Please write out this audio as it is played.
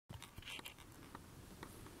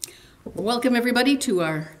Welcome everybody to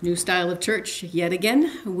our new style of church yet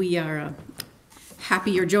again. We are happy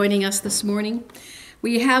you're joining us this morning.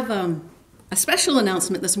 We have a special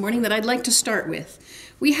announcement this morning that I'd like to start with.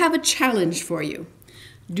 We have a challenge for you.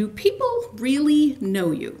 Do people really know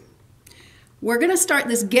you? We're going to start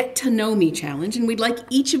this Get to Know Me challenge, and we'd like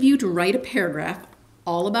each of you to write a paragraph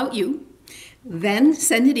all about you. Then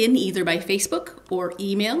send it in either by Facebook or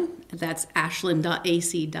email. That's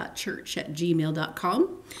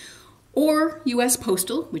ashland.ac.church@gmail.com. Or U.S.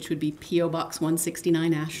 Postal, which would be P.O. Box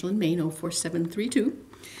 169, Ashland, Maine 04732.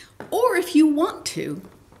 Or if you want to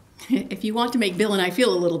make Bill and I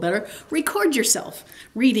feel a little better, record yourself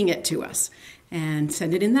reading it to us and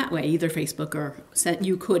send it in that way, either Facebook or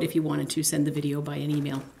you could, if you wanted to, send the video by an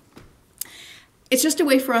email. It's just a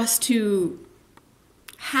way for us to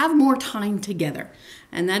have more time together.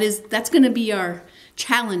 And that's going to be our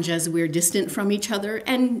challenge as we're distant from each other,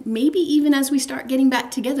 and maybe even as we start getting back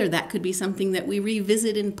together, that could be something that we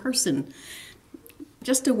revisit in person.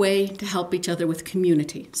 Just a way to help each other with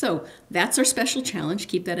community. So that's our special challenge.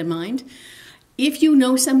 Keep that in mind. If you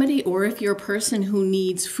know somebody, or if you're a person who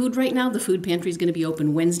needs food right now, the food pantry is going to be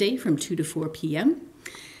open Wednesday from 2 to 4 p.m.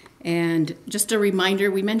 And just a reminder,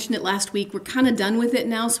 we mentioned it last week, we're kind of done with it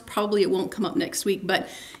now, so probably it won't come up next week, but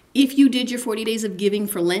if you did your 40 days of giving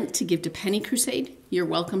for Lent to give to Penny Crusade, you're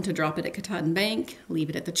welcome to drop it at Katahdin Bank, leave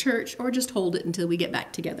it at the church, or just hold it until we get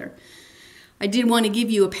back together. I did want to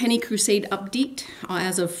give you a Penny Crusade update.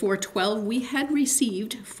 As of 4/12, we had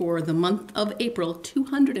received for the month of April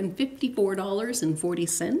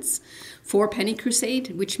 $254.40 for Penny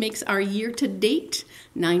Crusade, which makes our year to date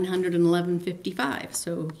 $911.55.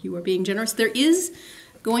 So you are being generous. There is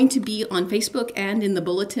going to be on Facebook and in the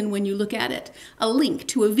bulletin when you look at it, a link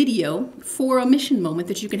to a video for a mission moment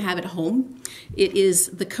that you can have at home. It is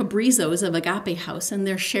the Cabrizos of Agape House, and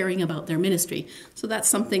they're sharing about their ministry. So that's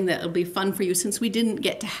something that will be fun for you since we didn't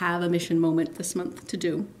get to have a mission moment this month to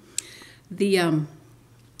do.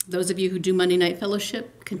 Those of you who do Monday Night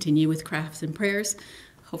Fellowship, continue with crafts and prayers.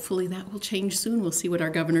 Hopefully that will change soon. We'll see what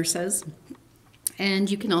our governor says.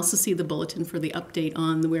 And you can also see the bulletin for the update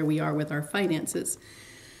on where we are with our finances.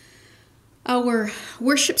 Our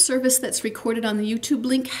worship service that's recorded on the YouTube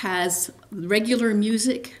link has regular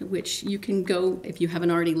music, which you can go, if you haven't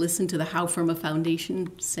already listened to the How Firm a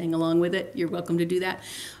Foundation, sang along with it, you're welcome to do that.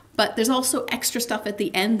 But there's also extra stuff at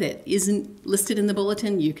the end that isn't listed in the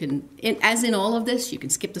bulletin. You can, as in all of this, you can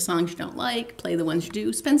skip the songs you don't like, play the ones you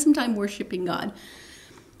do, spend some time worshiping God.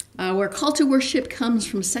 Our call to worship comes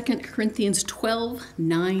from 2 Corinthians 12,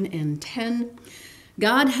 9, and 10.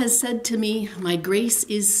 God has said to me, my grace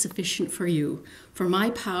is sufficient for you, for my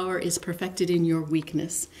power is perfected in your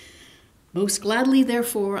weakness. Most gladly,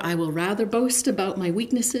 therefore, I will rather boast about my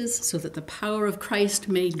weaknesses, so that the power of Christ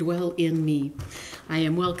may dwell in me. I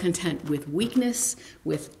am well content with weakness,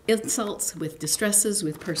 with insults, with distresses,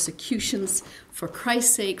 with persecutions, for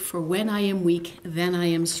Christ's sake, for when I am weak, then I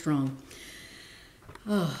am strong.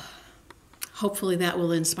 Hopefully that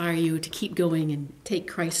will inspire you to keep going and take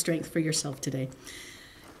Christ's strength for yourself today.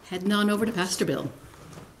 Heading on over to Pastor Bill.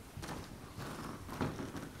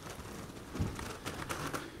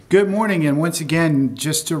 Good morning, and once again,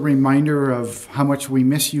 just a reminder of how much we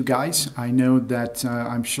miss you guys. I know that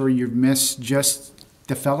I'm sure you've missed just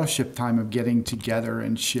the fellowship time of getting together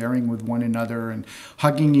and sharing with one another and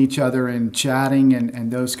hugging each other and chatting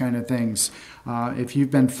and those kind of things. If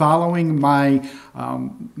you've been following my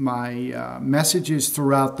messages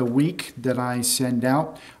throughout the week that I send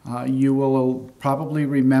out, you will probably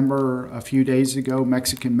remember a few days ago,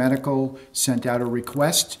 Mexican Medical sent out a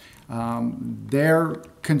request. Their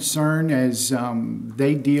concern as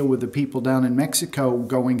they deal with the people down in Mexico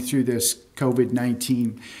going through this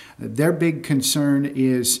COVID-19, their big concern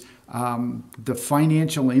is the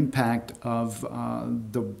financial impact of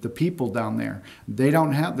the people down there. They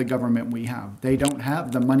don't have the government we have. They don't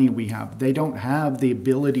have the money we have. They don't have the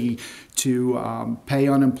ability to pay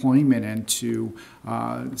unemployment and to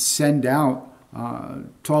send out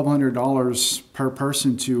 $1,200 per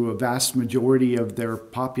person to a vast majority of their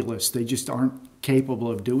populace. They just aren't capable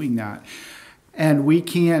of doing that. And we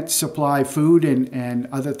can't supply food and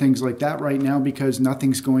other things like that right now because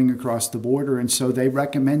nothing's going across the border. And so they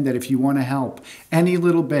recommend that if you want to help any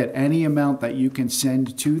little bit, any amount that you can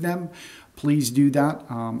send to them, please do that.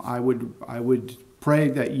 I would pray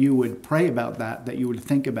that you would pray about that you would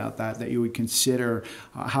think about that you would consider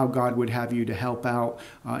how God would have you to help out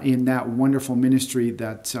in that wonderful ministry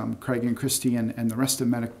that Craig and Christy and the rest of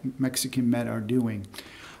Mexican Med are doing.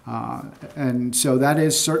 And so that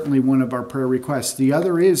is certainly one of our prayer requests. The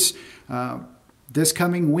other is this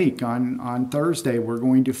coming week on Thursday, we're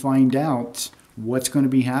going to find out what's going to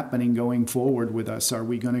be happening going forward with us. Are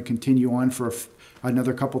we going to continue on for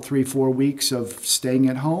another couple, 3, 4 weeks of staying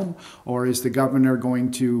at home? Or is the governor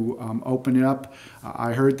going to open it up?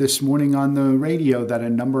 I heard this morning on the radio that a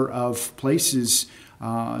number of places,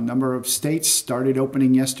 a number of states started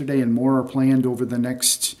opening yesterday, and more are planned over the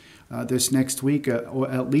this next week.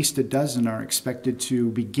 At least a dozen are expected to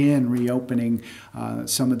begin reopening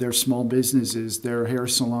some of their small businesses, their hair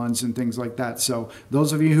salons and things like that. So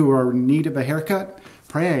those of you who are in need of a haircut,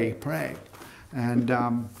 pray.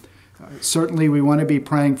 And certainly we want to be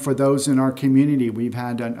praying for those in our community. We've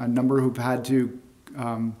had a number who've had to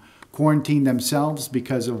quarantine themselves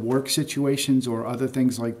because of work situations or other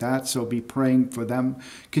things like that. So be praying for them.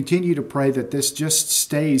 Continue to pray that this just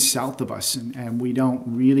stays south of us and we don't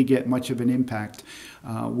really get much of an impact.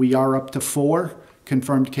 We are up to 4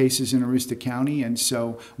 confirmed cases in Aroostook County, and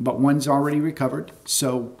so, but one's already recovered.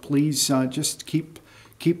 So please just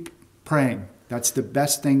keep praying. That's the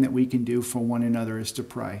best thing that we can do for one another, is to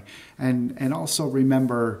pray. And also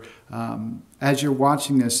remember, as you're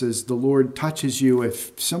watching this, as the Lord touches you,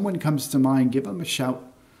 if someone comes to mind, give them a shout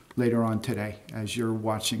later on today as you're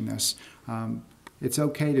watching this. It's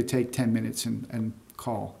okay to take 10 minutes and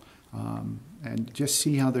call and just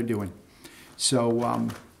see how they're doing. So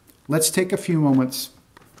let's take a few moments.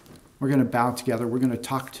 We're going to bow together. We're going to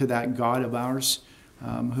talk to that God of ours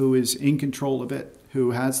who is in control of it,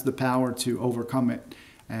 who has the power to overcome it,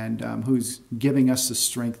 and who's giving us the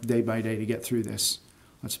strength day by day to get through this.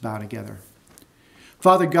 Let's bow together.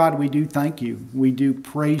 Father God, we do thank you. We do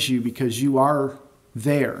praise you because you are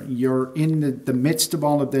there. You're in the midst of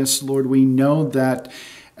all of this, Lord. We know that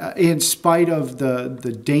in spite of the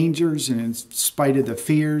dangers and in spite of the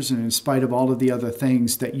fears and in spite of all of the other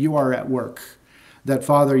things, that you are at work. That,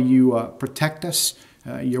 Father, you protect us.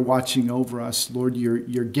 You're watching over us. Lord,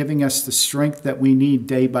 you're giving us the strength that we need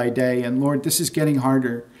day by day. And Lord, this is getting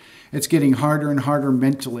harder. It's getting harder and harder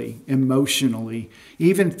mentally, emotionally,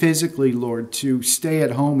 even physically, Lord, to stay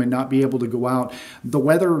at home and not be able to go out. The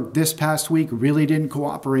weather this past week really didn't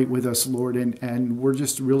cooperate with us, Lord, and we're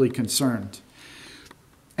just really concerned.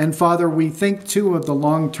 And Father, we think too of the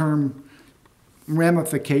long-term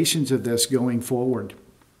ramifications of this going forward.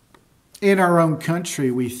 In our own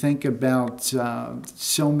country, we think about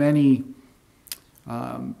so many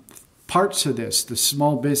parts of this. The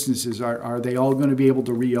small businesses, are they all going to be able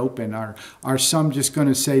to reopen? Are some just going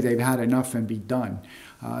to say they've had enough and be done?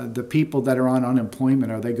 The people that are on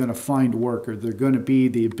unemployment, are they going to find work? Or there going to be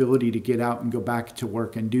the ability to get out and go back to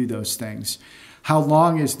work and do those things? How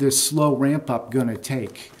long is this slow ramp up going to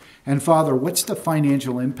take? And Father, what's the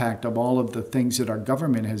financial impact of all of the things that our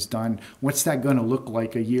government has done? What's that going to look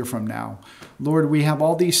like a year from now? Lord, we have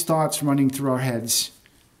all these thoughts running through our heads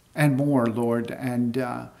and more, Lord.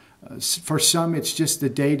 And for some, it's just the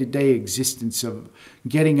day-to-day existence of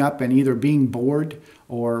getting up and either being bored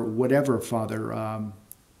or whatever, Father.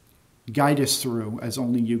 Guide us through as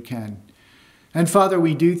only you can. And Father,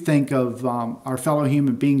 we do think of our fellow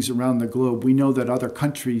human beings around the globe. We know that other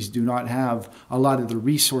countries do not have a lot of the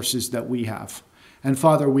resources that we have. And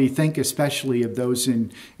Father, we think especially of those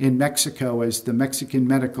in Mexico, as the Mexican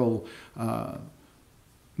Medical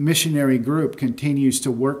Missionary Group continues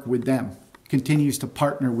to work with them, continues to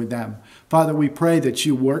partner with them. Father, we pray that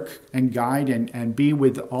you work and guide and be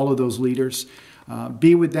with all of those leaders.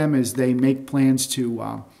 Be with them as they make plans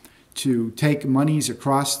to take monies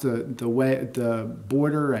across the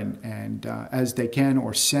border and as they can,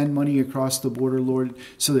 or send money across the border, Lord,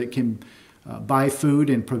 so that it can buy food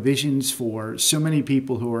and provisions for so many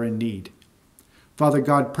people who are in need. Father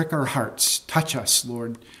God, prick our hearts. Touch us,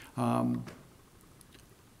 Lord.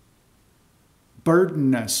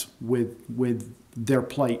 Burden us with their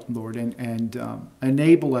plight, Lord, and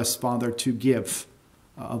enable us, Father, to give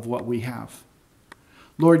of what we have.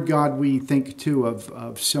 Lord God, we think too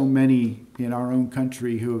of so many in our own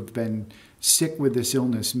country who have been sick with this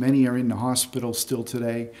illness. Many are in the hospital still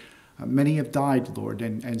today. Many have died, Lord.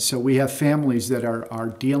 And so we have families that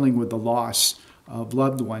are dealing with the loss of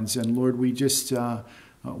loved ones. And Lord, we just,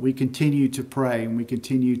 we continue to pray and we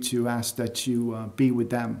continue to ask that you be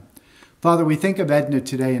with them. Father, we think of Edna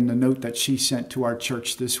today and the note that she sent to our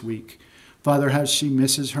church this week. Father, how she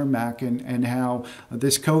misses her Mac and how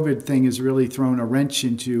this COVID thing has really thrown a wrench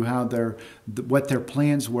into how what their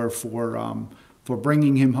plans were for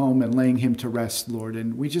bringing him home and laying him to rest, Lord.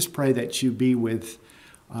 And we just pray that you be with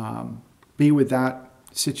that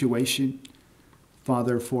situation,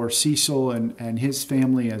 Father, for Cecil and his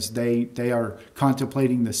family as they are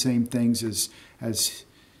contemplating the same things as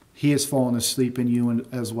he has fallen asleep in you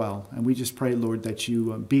as well. And we just pray, Lord, that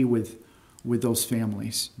you be with with those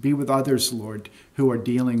families. Be with others, Lord, who are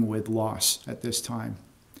dealing with loss at this time.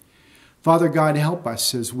 Father God, help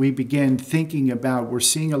us as we begin thinking about, we're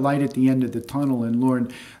seeing a light at the end of the tunnel, and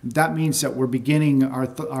Lord, that means that we're beginning, our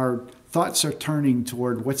thoughts are turning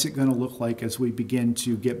toward what's it going to look like as we begin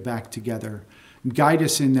to get back together. Guide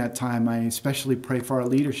us in that time. I especially pray for our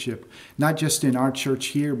leadership, not just in our church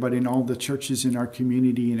here, but in all the churches in our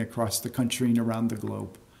community and across the country and around the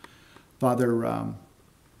globe. Father,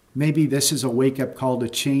 maybe this is a wake-up call to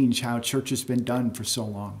change how church has been done for so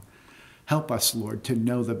long. Help us, Lord, to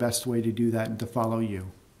know the best way to do that and to follow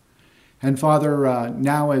you. And Father,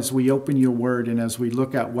 now as we open your word and as we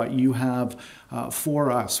look at what you have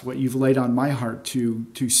for us, what you've laid on my heart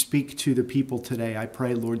to speak to the people today, I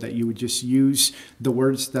pray, Lord, that you would just use the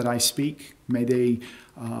words that I speak. May they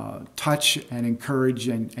touch and encourage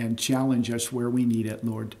and challenge us where we need it,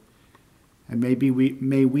 Lord. And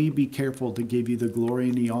may we be careful to give you the glory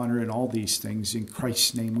and the honor in all these things. In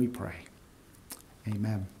Christ's name we pray.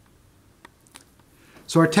 Amen.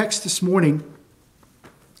 So our text this morning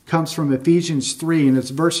comes from Ephesians 3, and it's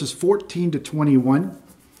verses 14 to 21.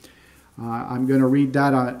 I'm going to read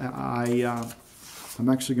that. I'm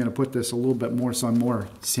actually going to put this a little bit more so I'm more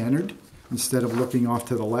centered instead of looking off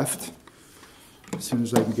to the left. As soon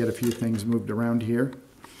as I can get a few things moved around here.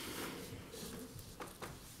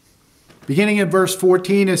 Beginning in verse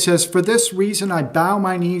 14, it says, "For this reason I bow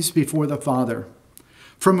my knees before the Father,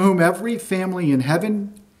 from whom every family in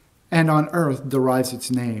heaven and on earth derives its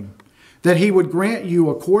name, that he would grant you,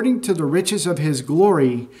 according to the riches of his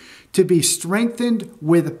glory, to be strengthened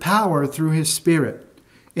with power through his Spirit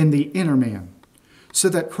in the inner man, so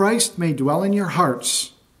that Christ may dwell in your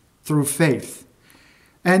hearts through faith,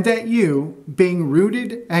 and that you, being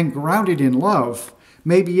rooted and grounded in love,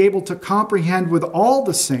 may be able to comprehend with all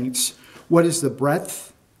the saints what is the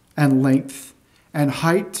breadth and length and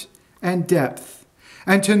height and depth,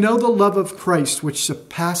 and to know the love of Christ which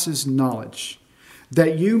surpasses knowledge,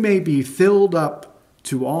 that you may be filled up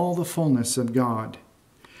to all the fullness of God.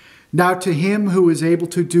 Now to him who is able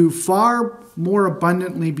to do far more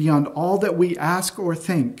abundantly beyond all that we ask or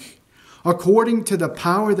think, according to the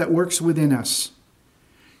power that works within us,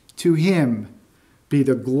 to him be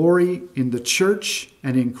the glory in the church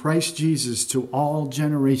and in Christ Jesus to all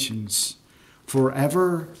generations,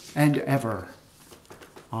 forever and ever.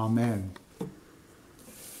 Amen."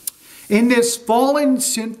 In this fallen,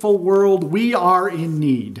 sinful world, we are in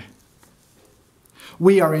need.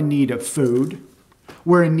 We are in need of food.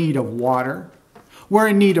 We're in need of water. We're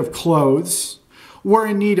in need of clothes. We're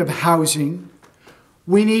in need of housing.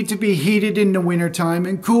 We need to be heated in the wintertime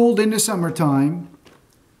and cooled in the summertime.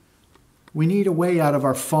 We need a way out of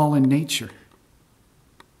our fallen nature.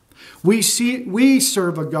 We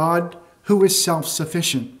serve a God who is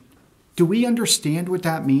self-sufficient. Do we understand what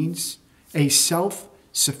that means? A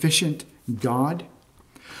self-sufficient God?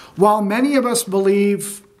 While many of us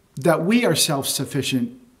believe that we are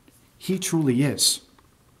self-sufficient, he truly is.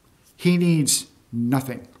 He needs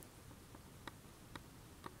nothing.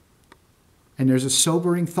 And there's a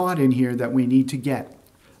sobering thought in here that we need to get.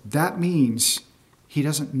 That means he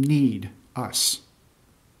doesn't need us.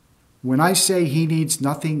 When I say he needs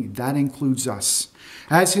nothing, that includes us.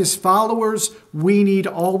 As his followers, we need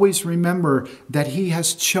always remember that he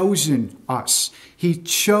has chosen us. He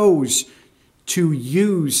chose to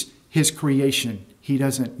use his creation. He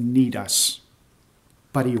doesn't need us,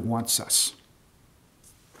 but he wants us.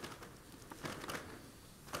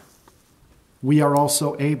 We are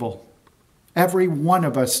also able. Every one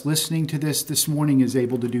of us listening to this morning is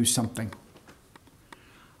able to do something.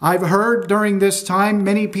 I've heard during this time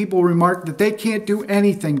many people remark that they can't do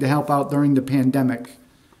anything to help out during the pandemic.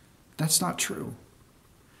 That's not true.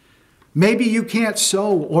 Maybe you can't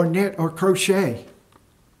sew or knit or crochet,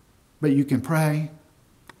 but you can pray.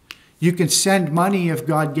 You can send money if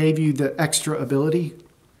God gave you the extra ability.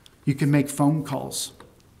 You can make phone calls.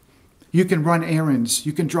 You can run errands.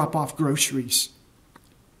 You can drop off groceries.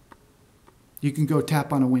 You can go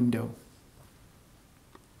tap on a window.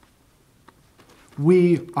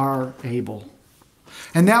 We are able.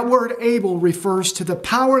 And that word able refers to the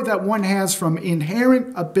power that one has from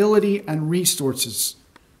inherent ability and resources.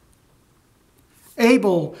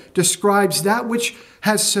 Able describes that which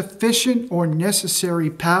has sufficient or necessary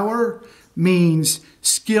power, means,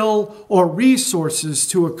 skill, or resources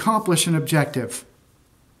to accomplish an objective.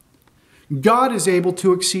 God is able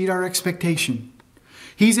to exceed our expectation.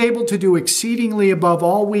 He's able to do exceedingly above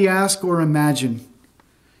all we ask or imagine.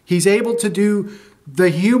 He's able to do the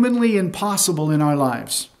humanly impossible in our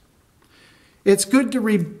lives. It's good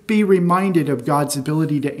to be reminded of God's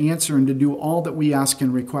ability to answer and to do all that we ask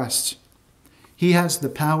and request. He has the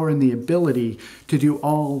power and the ability to do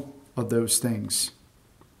all of those things.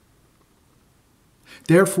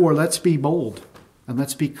 Therefore, let's be bold and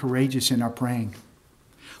let's be courageous in our praying.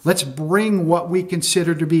 Let's bring what we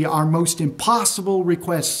consider to be our most impossible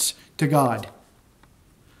requests to God.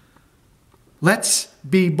 Let's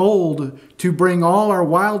be bold to bring all our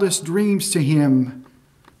wildest dreams to Him,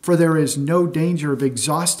 for there is no danger of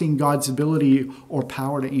exhausting God's ability or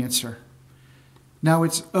power to answer. Now,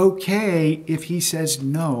 it's okay if He says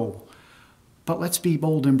no, but let's be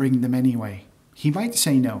bold and bring them anyway. He might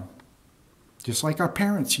say no, just like our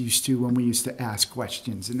parents used to when we used to ask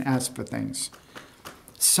questions and ask for things.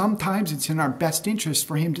 Sometimes it's in our best interest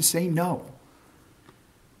for Him to say no.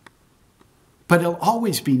 But it'll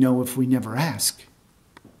always be no if we never ask.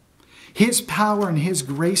 His power and His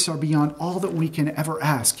grace are beyond all that we can ever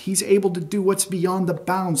ask. He's able to do what's beyond the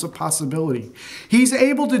bounds of possibility. He's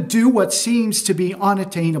able to do what seems to be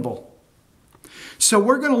unattainable. So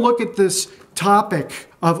we're going to look at this topic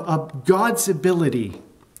of God's ability.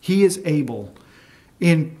 He is able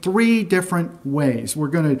in three different ways.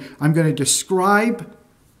 I'm going to describe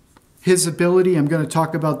His ability. I'm going to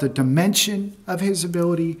talk about the dimension of His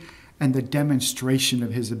ability and the demonstration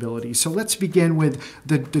of His ability. So let's begin with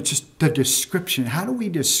the description. How do we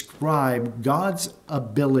describe God's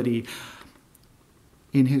ability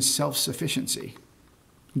in His self-sufficiency?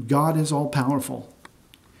 God is all-powerful,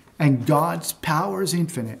 and God's power is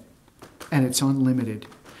infinite, and it's unlimited.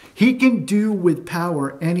 He can do with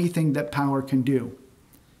power anything that power can do.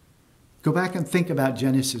 Go back and think about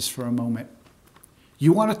Genesis for a moment.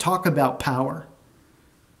 You want to talk about power?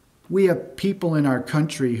 We have people in our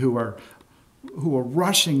country who are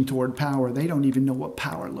rushing toward power. They don't even know what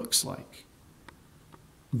power looks like.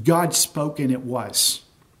 God spoke and it was.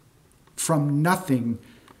 From nothing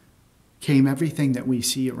came everything that we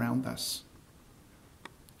see around us.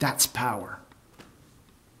 That's power.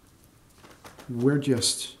 We're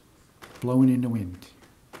just blowing in the wind.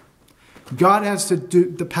 God has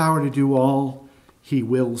the power to do all He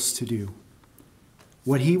wills to do.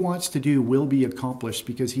 What He wants to do will be accomplished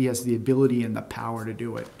because He has the ability and the power to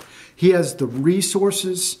do it. He has the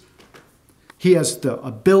resources. He has the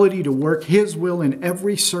ability to work His will in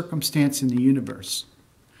every circumstance in the universe.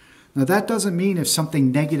 Now, that doesn't mean if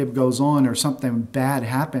something negative goes on or something bad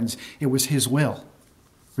happens, it was His will.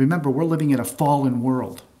 Remember, we're living in a fallen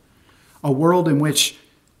world. A world in which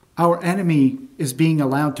our enemy is being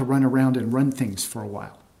allowed to run around and run things for a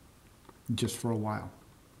while. Just for a while.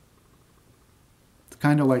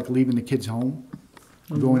 Kind of like leaving the kids home,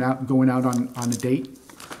 going out on a date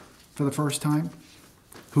for the first time.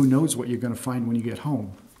 Who knows what you're going to find when you get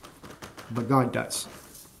home? But God does.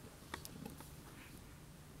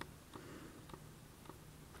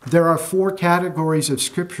 There are 4 categories of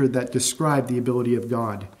Scripture that describe the ability of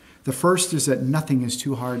God. The first is that nothing is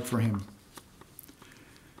too hard for Him.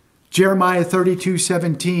 Jeremiah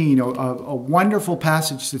 32:17, a wonderful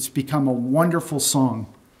passage that's become a wonderful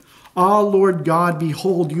song. Ah, Lord God,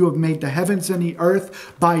 behold, you have made the heavens and the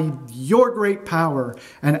earth by your great power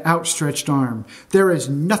and outstretched arm. There is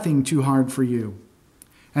nothing too hard for you.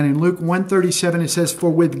 And in Luke 1:37 it says, for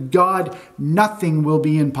with God nothing will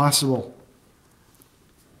be impossible.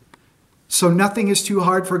 So nothing is too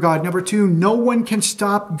hard for God. Number 2, no one can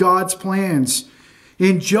stop God's plans.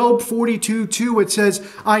 In Job 42:2 it says,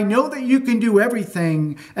 I know that you can do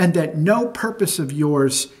everything and that no purpose of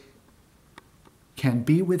yours can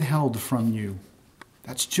be withheld from you.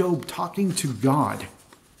 That's Job talking to God.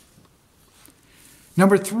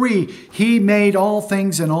 Number 3, He made all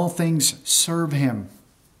things and all things serve Him.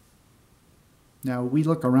 Now, we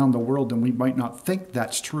look around the world and we might not think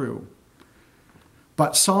that's true.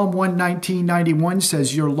 But Psalm 119:91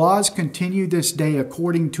 says, your laws continue this day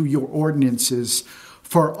according to your ordinances,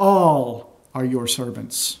 for all are your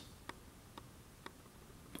servants.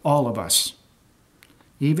 All of us.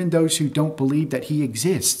 Even those who don't believe that He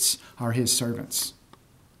exists are His servants.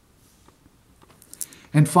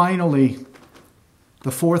 And finally,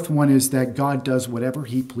 the 4th one is that God does whatever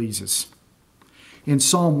He pleases. In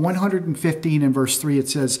Psalm 115 and verse 3 it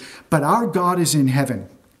says, but our God is in heaven.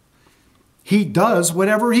 He does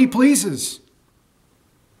whatever He pleases.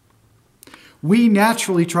 We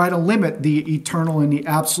naturally try to limit the eternal and the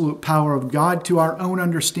absolute power of God to our own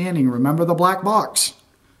understanding. Remember the black box.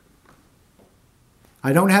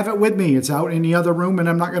 I don't have it with me. It's out in the other room and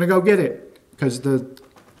I'm not going to go get it because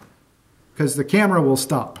the camera will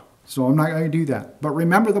stop. So I'm not going to do that. But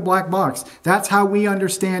remember the black box. That's how we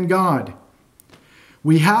understand God.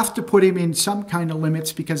 We have to put Him in some kind of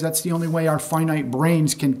limits because that's the only way our finite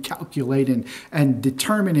brains can calculate and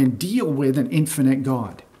determine and deal with an infinite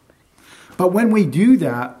God. But when we do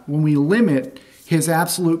that, when we limit his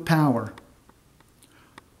absolute power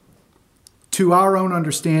to our own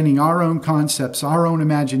understanding, our own concepts, our own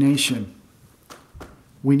imagination,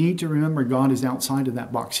 we need to remember God is outside of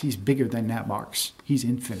that box. He's bigger than that box. He's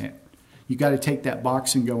infinite. You got to take that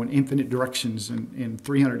box and go in infinite directions in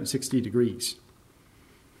 360 degrees.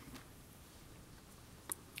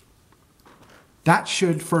 That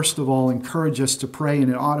should, first of all, encourage us to pray,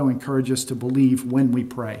 and it ought to encourage us to believe when we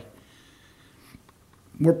pray.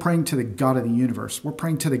 We're praying to the God of the universe. We're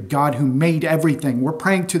praying to the God who made everything. We're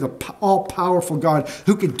praying to the all-powerful God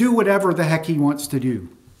who can do whatever the heck he wants to do.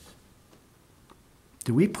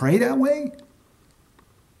 Do we pray that way?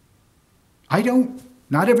 I don't.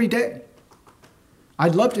 Not every day.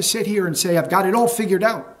 I'd love to sit here and say, I've got it all figured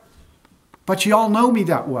out. But you all know me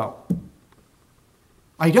that well.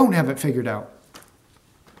 I don't have it figured out.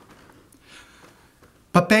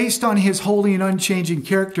 But based on his holy and unchanging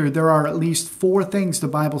character, there are at least 4 things the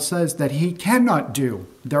Bible says that he cannot do.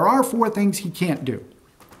 There are 4 things he can't do.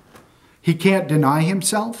 He can't deny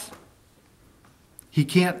himself. He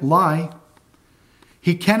can't lie.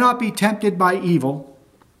 He cannot be tempted by evil.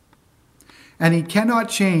 And he cannot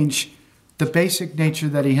change the basic nature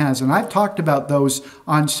that he has. And I've talked about those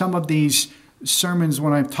on some of these sermons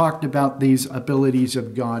when I've talked about these abilities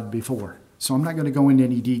of God before. So I'm not going to go into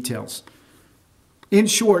any details. In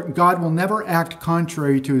short, God will never act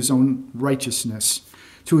contrary to his own righteousness,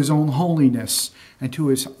 to his own holiness, and to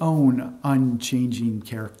his own unchanging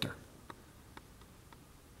character.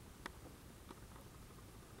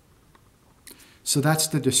 So that's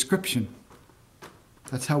the description.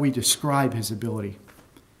 That's how we describe his ability.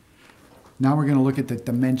 Now we're going to look at the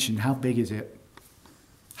dimension. How big is it?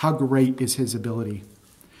 How great is his ability?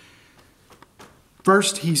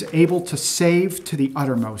 First, he's able to save to the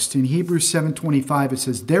uttermost. In Hebrews 7:25, it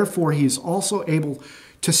says, therefore he is also able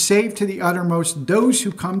to save to the uttermost those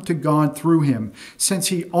who come to God through him, since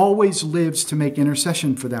he always lives to make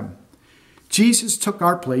intercession for them. Jesus took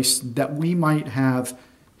our place that we might have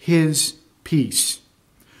his peace.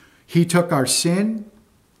 He took our sin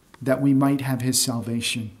that we might have his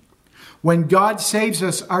salvation. When God saves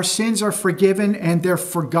us, our sins are forgiven and they're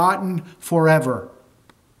forgotten forever.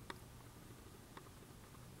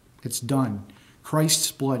 It's done.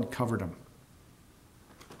 Christ's blood covered them.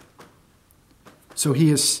 So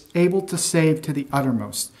he is able to save to the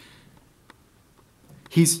uttermost.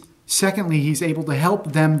 Secondly, he's able to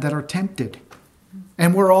help them that are tempted.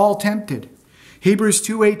 And we're all tempted. Hebrews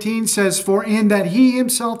 2:18 says, for in that he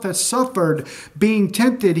himself has suffered being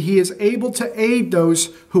tempted, he is able to aid those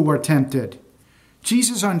who are tempted.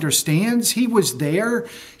 Jesus understands. He was there.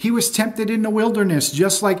 He was tempted in the wilderness,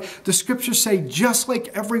 just like the scriptures say, just like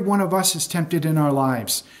every one of us is tempted in our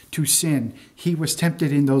lives to sin. He was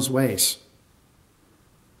tempted in those ways.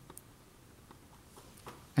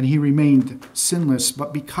 And he remained sinless,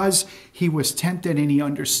 but because he was tempted and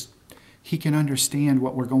he can understand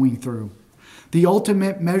what we're going through. The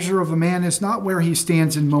ultimate measure of a man is not where he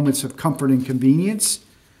stands in moments of comfort and convenience,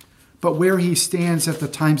 but where he stands at the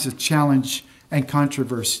times of challenge and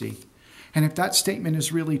controversy. And if that statement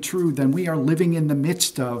is really true, then we are living in the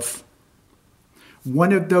midst of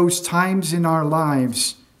one of those times in our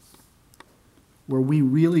lives where we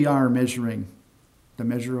really are measuring the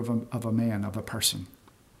measure of a man, of a person.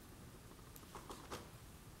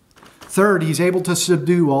 Third, he's able to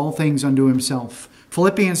subdue all things unto himself.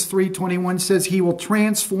 Philippians 3:21 says he will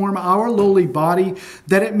transform our lowly body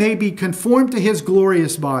that it may be conformed to his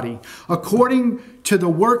glorious body, according to the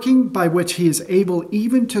working by which he is able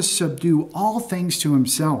even to subdue all things to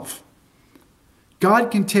himself.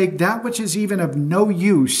 God can take that which is even of no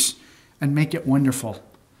use and make it wonderful.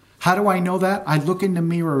 How do I know that? I look in the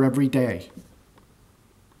mirror every day.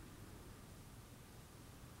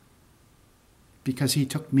 Because he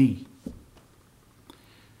took me,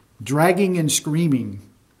 dragging and screaming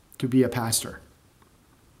to be a pastor.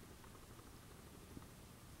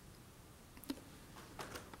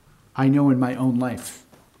 I know in my own life,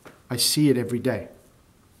 I see it every day.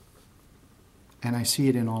 And I see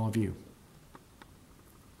it in all of you.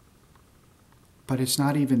 But it's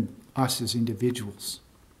not even us as individuals.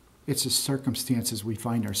 It's the circumstances we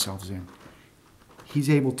find ourselves in. He's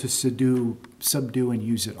able to subdue and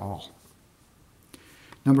use it all.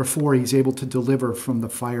 Number 4, he's able to deliver from the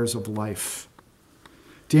fires of life.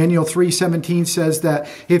 Daniel 3:17 says that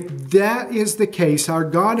if that is the case, our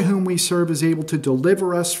God whom we serve is able to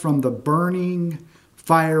deliver us from the burning,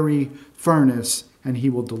 fiery furnace, and he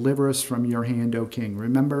will deliver us from your hand, O king.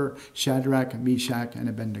 Remember Shadrach, Meshach, and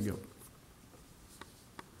Abednego.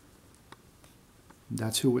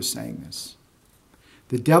 That's who was saying this.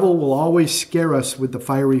 The devil will always scare us with the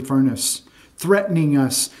fiery furnace, threatening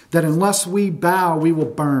us that unless we bow, we will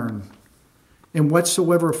burn. In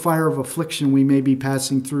whatsoever fire of affliction we may be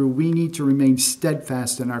passing through, we need to remain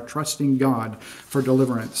steadfast in our trusting God for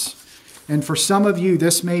deliverance. And for some of you,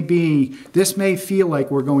 this may feel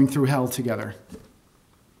like we're going through hell together.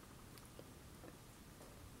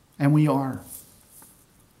 And we are.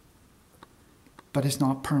 But it's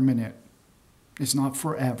not permanent. It's not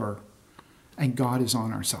forever. And God is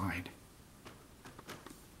on our side.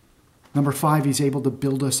 Number 5, he's able to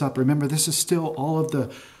build us up. Remember, this is still all of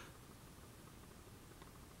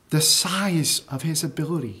the size of his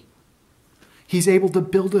ability. He's able to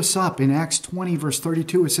build us up. In Acts 20, verse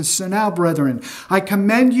 32, it says, "So now, brethren, I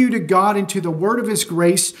commend you to God and to the word of his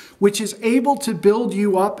grace, which is able to build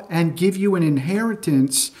you up and give you an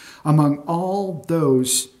inheritance among all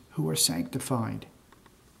those who are sanctified."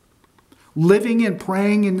 Living and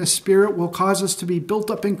praying in the Spirit will cause us to be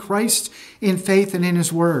built up in Christ, in faith, and in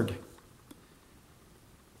his word.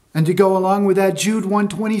 And to go along with that, Jude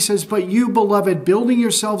 1:20 says, "But you, beloved, building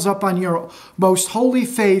yourselves up on your most holy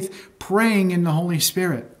faith, praying in the Holy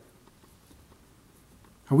Spirit."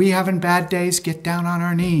 Are we having bad days? Get down on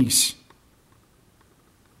our knees.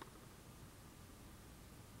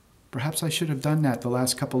 Perhaps I should have done that the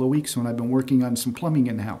last couple of weeks when I've been working on some plumbing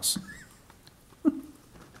in the house.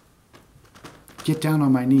 Get down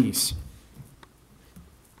on my knees.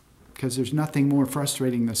 Because there's nothing more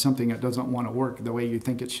frustrating than something that doesn't want to work the way you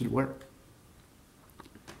think it should work.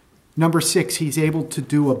 Number 6, he's able to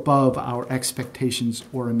do above our expectations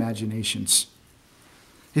or imaginations.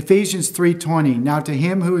 Ephesians 3:20, "Now to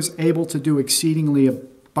him who is able to do exceedingly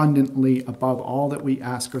abundantly above all that we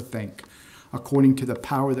ask or think, according to the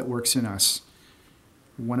power that works in us."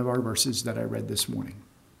 One of our verses that I read this morning.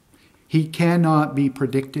 He cannot be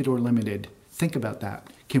predicted or limited. Think about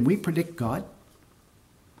that. Can we predict God?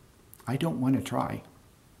 I don't want to try.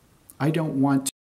 I don't want